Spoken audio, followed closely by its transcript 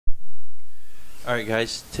Alright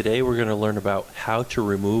guys, today we're going to learn about how to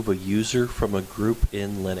remove a user from a group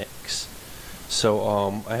in Linux.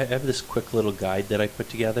 So I have this quick little guide that I put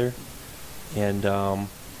together, and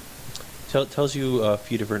tells you a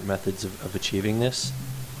few different methods of achieving this.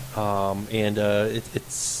 You'll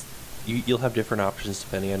have different options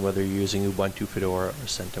depending on whether you're using Ubuntu, Fedora, or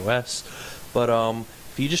CentOS. But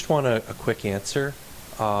if you just want a quick answer,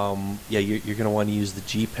 you're going to want to use the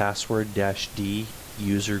gpassword-d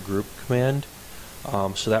user group command.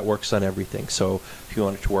 So that works on everything. So if you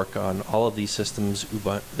want it to work on all of these systems,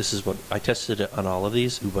 this is what I tested it on all of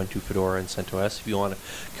these, Ubuntu, Fedora, and CentOS. If you want a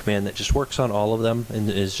command that just works on all of them and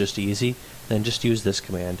is just easy, then just use this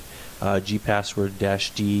command,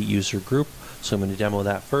 gpassword-d user group. So I'm going to demo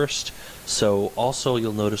that first. So also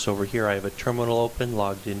you'll notice over here I have a terminal open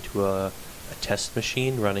logged into a test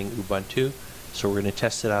machine running Ubuntu. So we're going to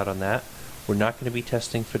test it out on that. We're not going to be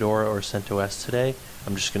testing Fedora or CentOS today.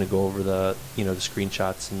 I'm just going to go over the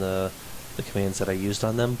screenshots and the commands that I used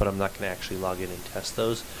on them, but I'm not going to actually log in and test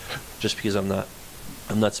those, just because I'm not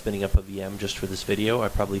spinning up a VM just for this video. I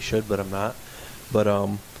probably should, but I'm not. But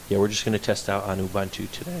yeah, we're just going to test out on Ubuntu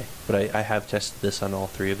today. But I have tested this on all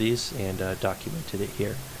three of these and documented it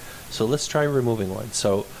here. So let's try removing one.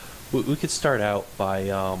 So we could start out by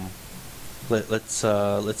let's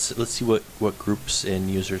see what groups and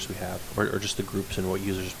users we have, or just the groups and what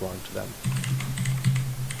users belong to them.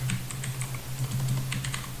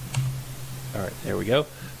 Alright, there we go.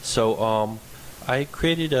 So I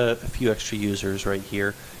created a few extra users right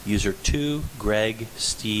here. User 2, Greg,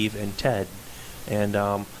 Steve, and Ted. And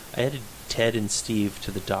I added Ted and Steve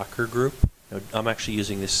to the Docker group. Now, I'm actually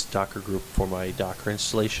using this Docker group for my Docker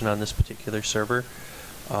installation on this particular server.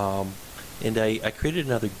 And I created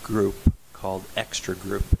another group called Extra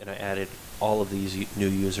Group, and I added all of these new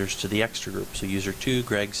users to the Extra Group. So user 2,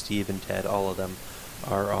 Greg, Steve, and Ted, all of them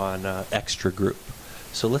are on Extra Group.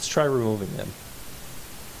 So let's try removing them.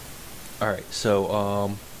 Alright,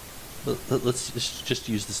 so let's just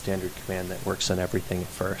use the standard command that works on everything at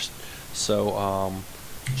first. So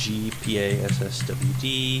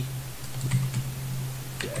gpasswd-g,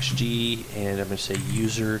 and I'm going to say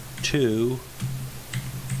user 2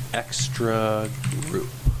 extra group.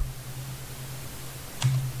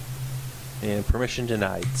 And permission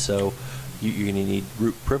denied. So you're going to need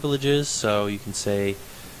root privileges, so you can say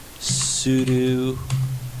sudo,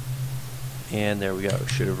 and there we go.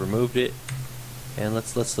 Should have removed it. And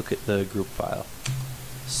let's look at the group file.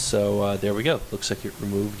 So there we go. Looks like it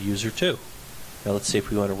removed user 2. Now let's see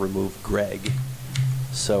if we want to remove Greg.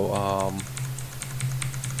 So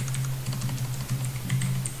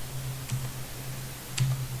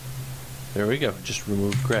there we go. Just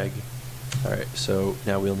removed Greg. Alright, so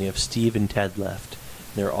now we only have Steve and Ted left.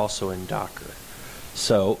 They're also in Docker.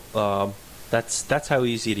 So that's how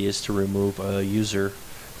easy it is to remove a user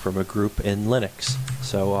from a group in Linux.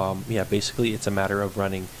 So yeah, basically it's a matter of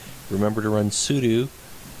remember to run sudo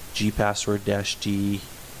gpassword-d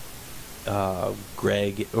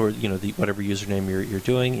Greg, or whatever username you're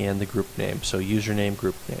doing, and the group name. So username,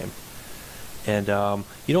 group name. And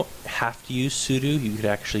you don't have to use sudo. You could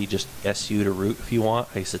actually just su to root if you want.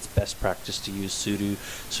 I guess it's best practice to use sudo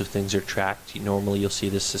so things are tracked. Normally you'll see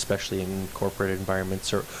this especially in corporate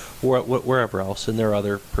environments or wherever else, and there are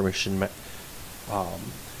other permission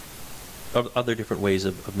other different ways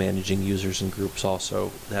of managing users and groups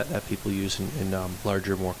also that people use in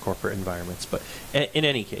larger, more corporate environments. But in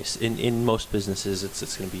any case, in most businesses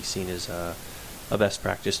it's going to be seen as a best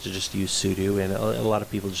practice to just use sudo, and a lot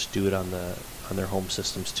of people just do it on their home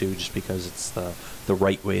systems too, just because it's the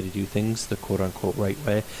right way to do things, the quote-unquote right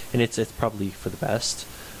way, and it's probably for the best.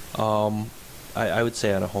 I would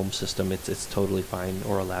say on a home system it's totally fine,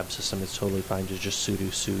 or a lab system it's totally fine to just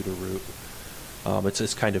sudo su to root.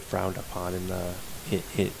 It's kind of frowned upon in the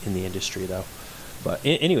industry though. But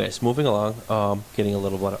anyways, moving along, getting a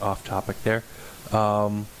little bit off topic there.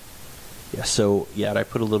 Yeah, so yeah, I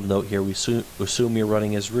put a little note here. We assume you're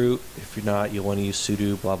running as root. If you're not, you'll want to use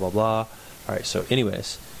sudo blah blah blah. Alright, so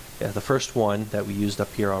anyways, yeah, the first one that we used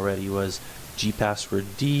up here already was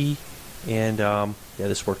gpassword-d, and yeah,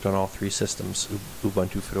 this worked on all three systems,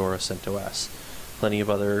 Ubuntu, Fedora, CentOS. Plenty of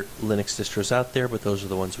other Linux distros out there, but those are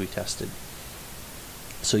the ones we tested.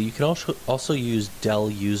 So you can also use Dell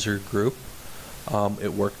user group.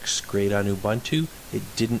 It works great on Ubuntu. It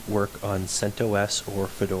didn't work on CentOS or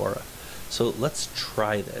Fedora. So let's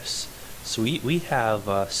try this. So we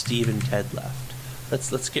have Steve and Ted left.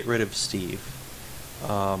 Let's get rid of Steve.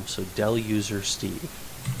 So Dell user Steve.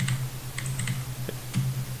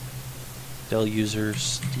 Dell user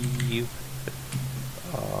Steve.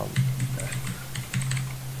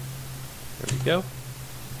 There we go.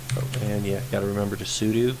 Oh, and yeah, got to remember to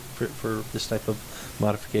sudo for this type of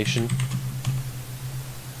modification.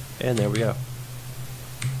 And there we go.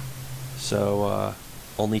 So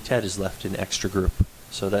only Ted is left in extra group.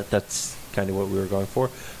 So that's kind of what we were going for.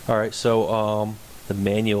 All right, so the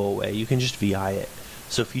manual way, you can just VI it.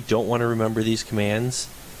 So if you don't want to remember these commands,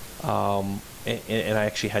 and I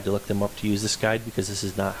actually had to look them up to use this guide because this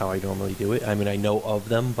is not how I normally do it. I mean, I know of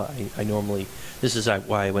them, but I normally, this is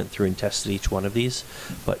why I went through and tested each one of these.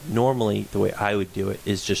 But normally, the way I would do it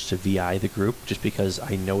is just to VI the group, just because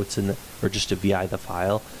I know it's in the, or just to VI the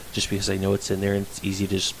file, just because I know it's in there and it's easy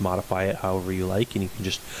to just modify it however you like, and you can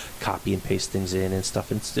just copy and paste things in and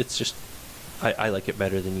stuff. And it's just, I like it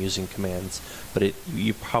better than using commands, but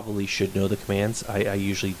you probably should know the commands. I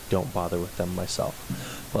usually don't bother with them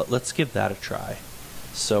myself, but let's give that a try.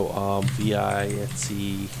 So VI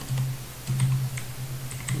etc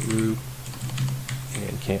group,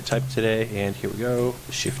 and can't type today, and here we go,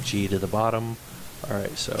 Shift G to the bottom. All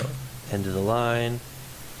right, so end of the line,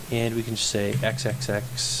 and we can just say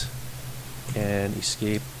XXX and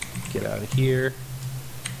escape, get out of here.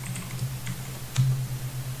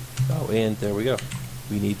 Oh, and there we go.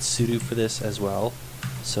 We need sudo for this as well.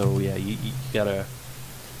 So yeah, you gotta,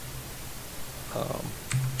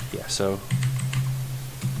 yeah, so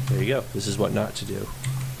there you go. This is what not to do.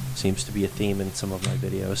 Seems to be a theme in some of my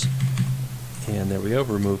videos. And there we go,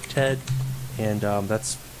 remove Ted. And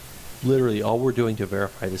that's literally all we're doing to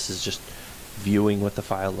verify this is just viewing what the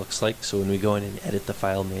file looks like. So when we go in and edit the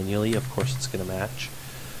file manually, of course it's gonna match.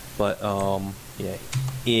 But yeah,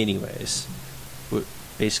 anyways,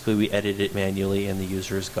 basically we edit it manually and the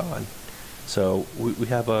user is gone. So we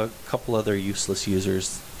have a couple other useless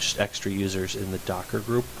users, just extra users in the Docker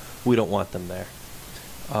group. We don't want them there.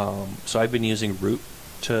 So I've been using root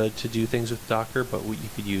to do things with Docker, but you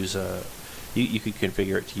could use you could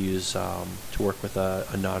configure it to use to work with a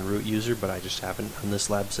non-root user, but I just haven't on this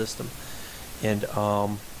lab system. And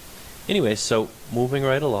anyway, so moving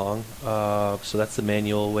right along, so that's the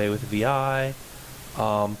manual way with VI.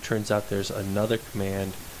 Turns out there's another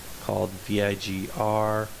command called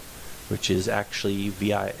VIGR, which is actually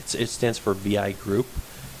VI. It stands for VI group,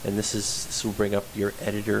 and this will bring up your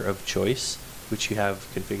editor of choice, which you have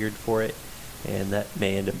configured for it, and that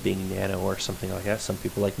may end up being Nano or something like that. Some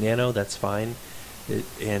people like Nano, that's fine.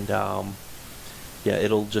 Yeah,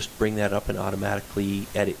 it'll just bring that up and automatically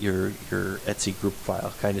edit your etc group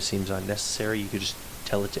file. Kind of seems unnecessary. You could just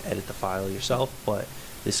tell it to edit the file yourself, but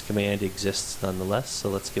this command exists nonetheless, so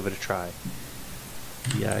let's give it a try.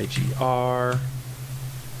 VIGR,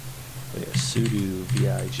 sudo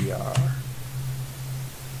VIGR.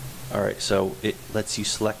 Alright, so it lets you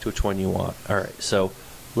select which one you want. Alright, so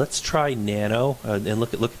let's try Nano, and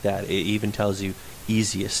look at that. It even tells you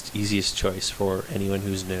easiest choice for anyone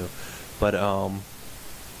who's new. But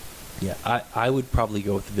yeah, I would probably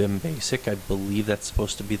go with Vim Basic. I believe that's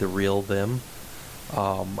supposed to be the real Vim.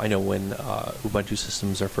 I know when Ubuntu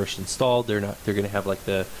systems are first installed, they're going to have like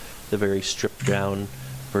the very stripped down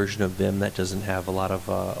version of Vim that doesn't have a lot of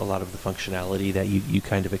the functionality that you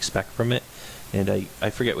kind of expect from it. And I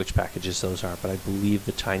forget which packages those are, but I believe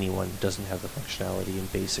the tiny one doesn't have the functionality, and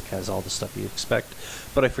Basic has all the stuff you expect,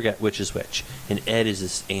 but I forget which is which. And Ed is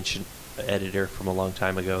this ancient editor from a long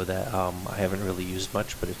time ago that I haven't really used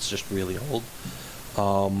much, but it's just really old.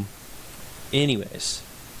 Anyways,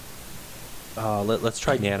 let's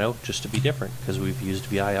try Nano just to be different, because we've used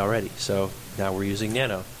VI already. So now we're using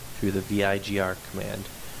Nano through the VIGR command.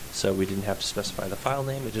 So we didn't have to specify the file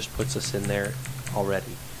name, it just puts us in there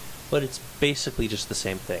already. But it's basically just the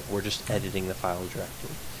same thing. We're just editing the file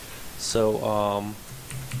directly. So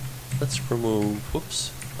let's remove,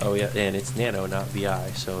 whoops. Oh yeah, and it's Nano, not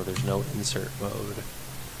VI, so there's no insert mode.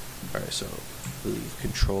 Alright, so I believe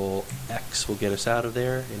Control X will get us out of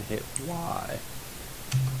there, and hit Y.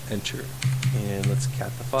 Enter. And let's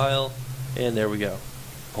cat the file, and there we go.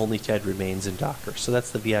 Only Ted remains in Docker. So that's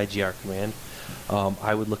the VIGR command.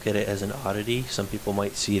 I would look at it as an oddity. Some people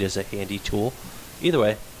might see it as a handy tool. Either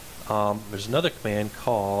way, there's another command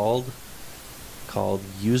called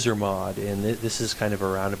usermod, and this is kind of a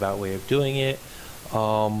roundabout way of doing it.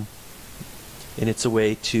 And it's a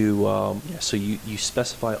way to, yeah, so you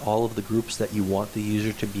specify all of the groups that you want the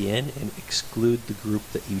user to be in and exclude the group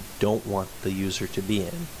that you don't want the user to be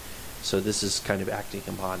in. So this is kind of acting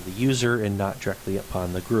upon the user and not directly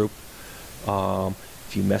upon the group.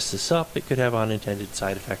 If you mess this up, it could have unintended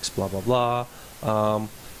side effects, blah, blah, blah.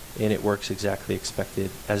 And it works exactly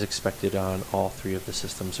as expected on all three of the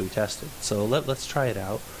systems we tested. So let's try it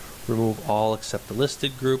out. Remove all except the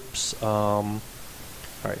listed groups.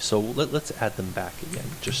 Alright, so let's add them back again.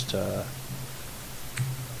 Just I'm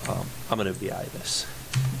going to VI this.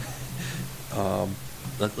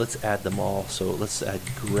 Let's add them all. So let's add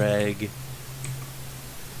Greg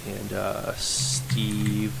and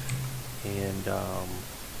Steve and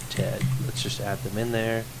Ted. Let's just add them in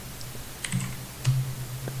there.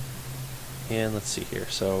 And let's see here.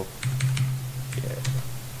 So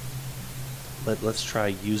yeah, let's try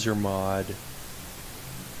user mod.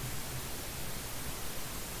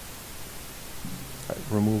 All right,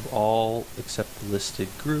 remove all except the listed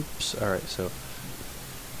groups. All right, so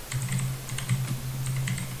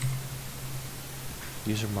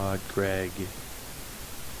user mod Greg.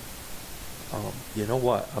 You know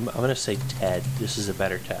what? I'm gonna say Ted. This is a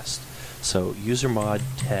better test. So user mod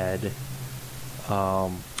Ted.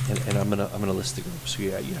 And I'm gonna list the groups. So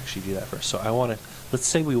yeah, you actually do that first. So let's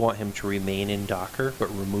say we want him to remain in Docker, but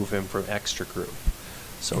remove him from extra group.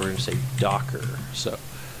 So we're gonna say Docker. So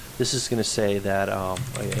this is gonna say that,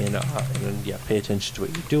 and yeah, pay attention to what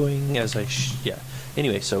you're doing as yeah.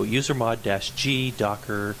 Anyway, so user mod -G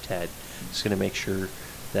Docker Ted. It's gonna make sure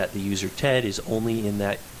that the user Ted is only in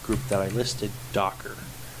that group that I listed, Docker.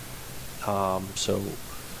 So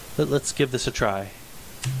let's give this a try.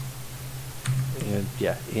 And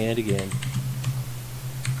yeah, and again.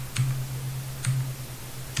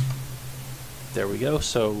 There we go.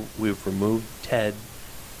 So we've removed Ted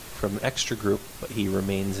from extra group, but he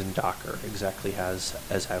remains in Docker exactly as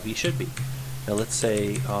how he should be. Now let's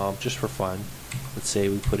say, just for fun, let's say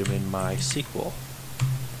we put him in MySQL.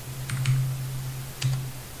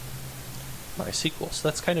 MySQL. So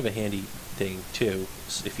that's kind of a handy thing too.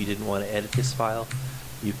 So if you didn't want to edit this file,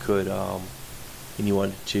 you could, and you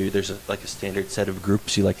wanted to, there's like a standard set of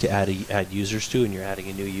groups you like to add users to, and you're adding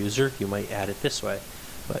a new user, you might add it this way.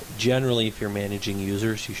 But generally, if you're managing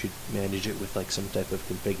users, you should manage it with like some type of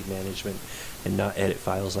config management and not edit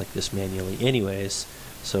files like this manually anyways.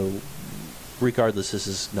 So regardless, this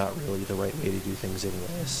is not really the right way to do things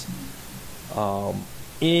anyways.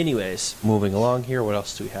 Anyways, moving along here, what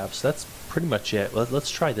else do we have? So that's pretty much it.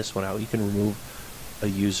 Let's try this one out. You can remove a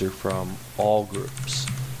user from all groups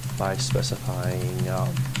by specifying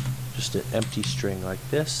just an empty string like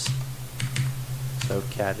this. So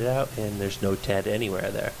cat it out, and there's no Ted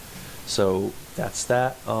anywhere there. So that's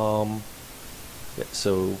that. Yeah,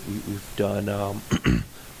 so we've done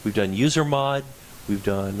we've done user mod. We've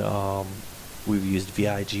done we've used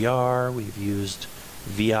VIGR. We've used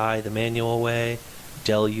VI the manual way.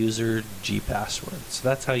 Del user gpassword. So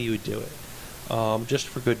that's how you would do it. Just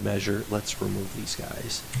for good measure, let's remove these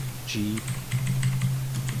guys. D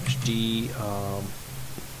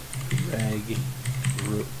reg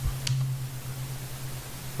group.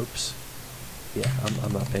 Oops. Yeah,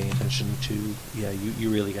 I'm not paying attention to. Yeah, you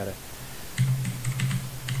really gotta.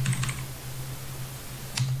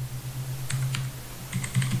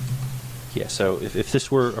 Yeah, so if this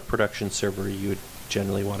were a production server, you would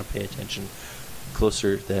generally want to pay attention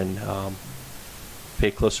closer than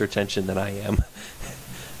pay closer attention than I am.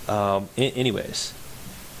 Anyways.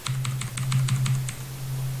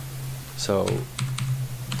 So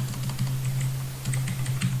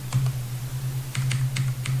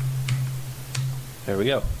there we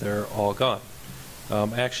go. They're all gone.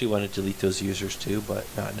 I actually want to delete those users too, but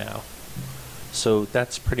not now. So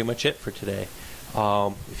that's pretty much it for today.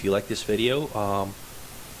 If you like this video,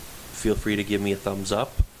 feel free to give me a thumbs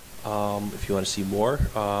up. If you want to see more,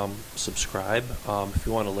 subscribe. If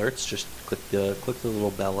you want alerts, just click the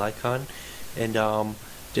little bell icon, and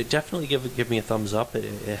definitely give me a thumbs up.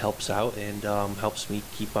 It helps out and helps me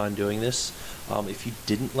keep on doing this. If you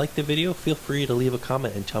didn't like the video, feel free to leave a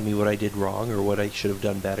comment and tell me what I did wrong or what I should have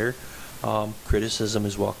done better. Criticism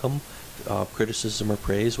is welcome. Criticism or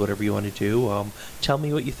praise, whatever you want to do. Tell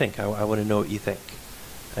me what you think. I want to know what you think.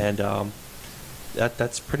 And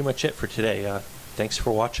that's pretty much it for today. Thanks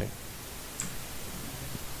for watching.